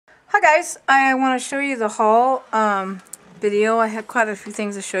Hi guys, I want to show you the haul video. I have quite a few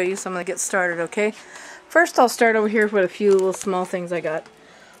things to show you, so I'm going to get started, okay? First I'll start over here with a few little small things I got.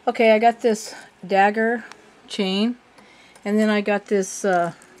 Okay, I got this dagger chain, and then I got this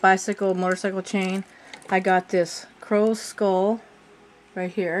motorcycle chain. I got this crow's skull right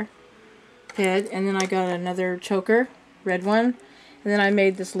here, head, and then I got another choker, red one, and then I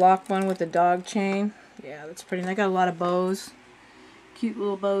made this lock one with the dog chain. Yeah, that's pretty. And I got a lot of bows. Cute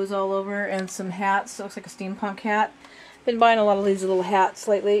little bows all over, and some hats. It looks like a steampunk hat. Been buying a lot of these little hats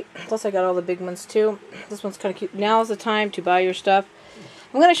lately. Plus I got all the big ones too. This one's kind of cute. Now's the time to buy your stuff.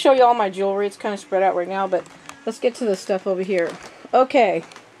 I'm going to show you all my jewelry. It's kind of spread out right now, but let's get to the stuff over here. Okay.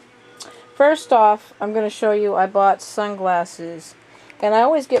 First off, I'm going to show you I bought sunglasses. And I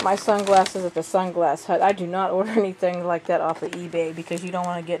always get my sunglasses at the Sunglass Hut. I do not order anything like that off of eBay because you don't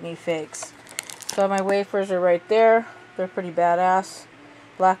want to get any fakes. So my wafers are right there. They're pretty badass.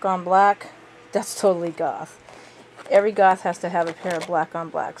 Black on black. That's totally goth. Every goth has to have a pair of black on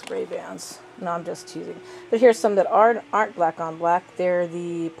black spray bands. No, I'm just teasing. But here's some that aren't black on black. They're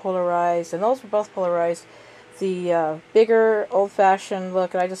the polarized, and those were both polarized. The bigger, old-fashioned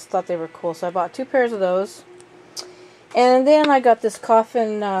look, and I just thought they were cool. So I bought 2 pairs of those. And then I got this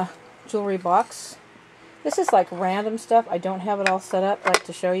coffin jewelry box. This is like random stuff. I don't have it all set up like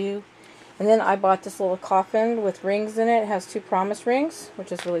to show you. And then I bought this little coffin with rings in it. It has 2 promise rings,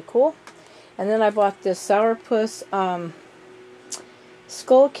 which is really cool. And then I bought this Sourpuss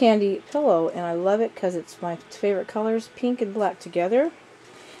skull candy pillow, and I love it because it's my favorite colors, pink and black together. And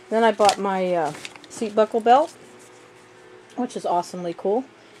then I bought my seat buckle belt, which is awesomely cool.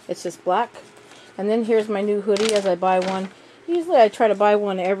 It's just black. And then here's my new hoodie as I buy one. Usually I try to buy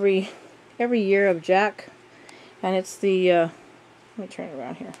one every year of Jack. And it's the, let me turn it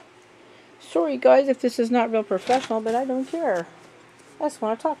around here. Sorry guys if this is not real professional, but I don't care. I just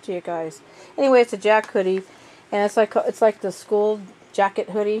want to talk to you guys. Anyway, it's a Jack hoodie, and it's like the school jacket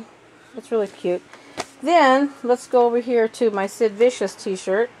hoodie. It's really cute. Then let's go over here to my Sid Vicious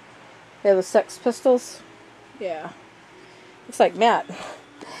t-shirt. They have the Sex Pistols. Yeah. Looks like Matt.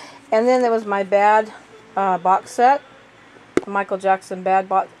 And then there was my Bad box set. Michael Jackson Bad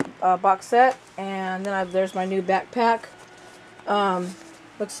box set. And then there's my new backpack.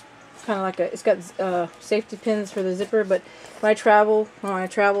 Looks kind of like it's got safety pins for the zipper, but when I travel, on my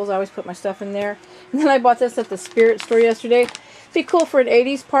travels, I always put my stuff in there. And then I bought this at the Spirit store yesterday. It'd be cool for an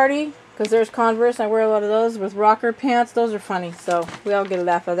 80s party, because there's Converse, and I wear a lot of those with rocker pants. Those are funny, so we all get a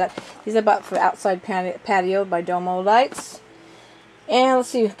laugh out of that. These are bought for Outside Patio by Domo Lights. And let's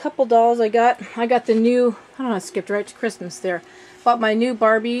see, a couple dolls I got. I got the new, I don't know, I skipped right to Christmas there. Bought my new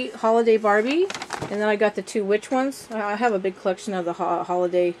Barbie, Holiday Barbie. And then I got the 2 witch ones. I have a big collection of the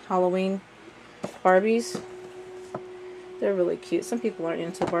Halloween Barbies. They're really cute. Some people aren't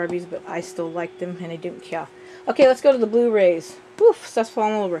into Barbies, but I still like them, and I don't care. Okay, let's go to the Blu-rays. Woof, stuff's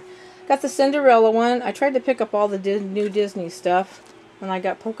falling over. Got the Cinderella one. I tried to pick up all the new Disney stuff. And I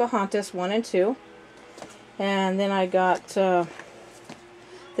got Pocahontas 1 and 2. And then I got the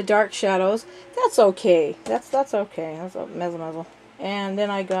Dark Shadows. That's okay. That's okay. That's a mezzle. And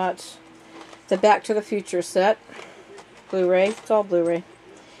then I got the Back to the Future set. Blu-ray. It's all Blu-ray.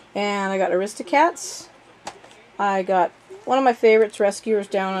 And I got Aristocats. I got one of my favorites, Rescuers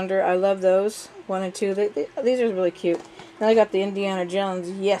Down Under. I love those. 1 and 2. These are really cute. And I got the Indiana Jones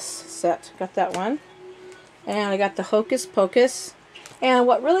Yes set. Got that one. And I got the Hocus Pocus. And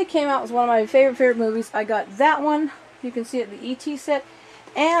what really came out was one of my favorite movies. I got that one. You can see it, the E.T. set.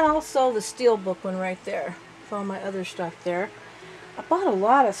 And also the Steelbook one right there. With all my other stuff there. I bought a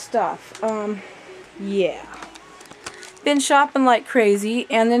lot of stuff. Yeah. Been shopping like crazy.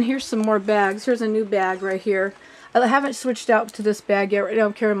 And then here's some more bags. Here's a new bag right here. I haven't switched out to this bag yet. Right now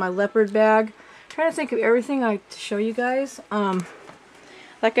I'm carrying my leopard bag. I'm trying to think of everything to show you guys.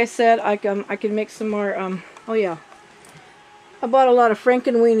 Like I said, I can make some more, oh yeah. I bought a lot of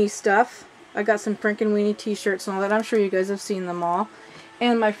Frankenweenie stuff. I got some Frankenweenie t-shirts and all that. I'm sure you guys have seen them all.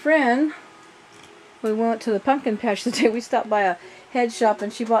 And my friend, we went to the pumpkin patch today. We stopped by a head shop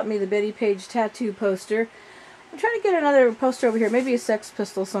and she bought me the Betty Page tattoo poster. I'm trying to get another poster over here. Maybe a Sex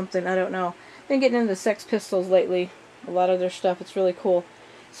Pistol something. I don't know. Been getting into Sex Pistols lately. A lot of their stuff. It's really cool.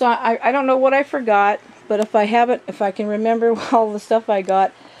 So I don't know what I forgot, but if I have it, if I can remember all the stuff I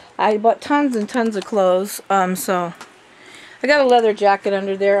got, I bought tons and tons of clothes. So I got a leather jacket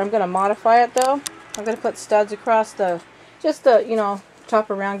under there. I'm going to modify it though. I'm going to put studs across just the, you know, top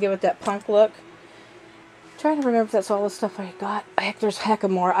around, give it that punk look. I'm trying to remember if that's all the stuff I got. Heck, there's heck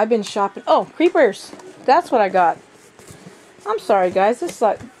of more. I've been shopping. Oh, creepers. That's what I got. I'm sorry guys. This is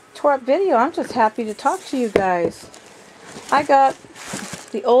like tore up video. I'm just happy to talk to you guys. I got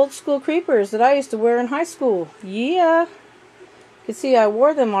the old school creepers that I used to wear in high school. Yeah. You can see I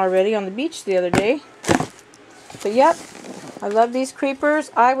wore them already on the beach the other day. But yep, I love these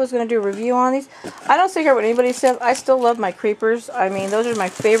creepers. I was going to do a review on these. I don't care what anybody says. I still love my creepers. I mean, those are my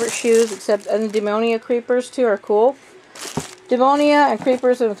favorite shoes, except and the Demonia creepers too are cool. Demonia and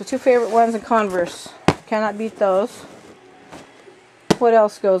creepers are the two favorite ones in Converse. Cannot beat those. What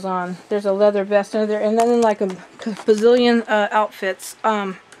else goes on? There's a leather vest under there, and then like a bazillion outfits.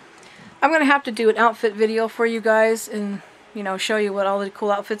 I'm going to have to do an outfit video for you guys and, you know, show you what all the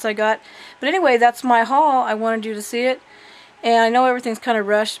cool outfits I got. But anyway, that's my haul. I wanted you to see it. And I know everything's kind of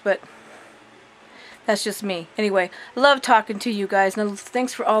rushed, but that's just me. Anyway, love talking to you guys, and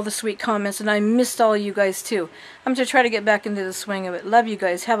thanks for all the sweet comments, and I missed all of you guys too. I'm going to try to get back into the swing of it. Love you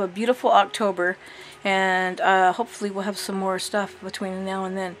guys. Have a beautiful October, and hopefully we'll have some more stuff between now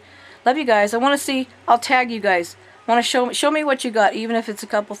and then. Love you guys. I want to see, I'll tag you guys. I want to show me what you got, even if it's a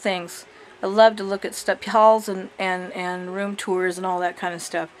couple things. I love to look at stuff, hauls and room tours and all that kind of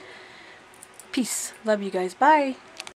stuff. Peace. Love you guys. Bye.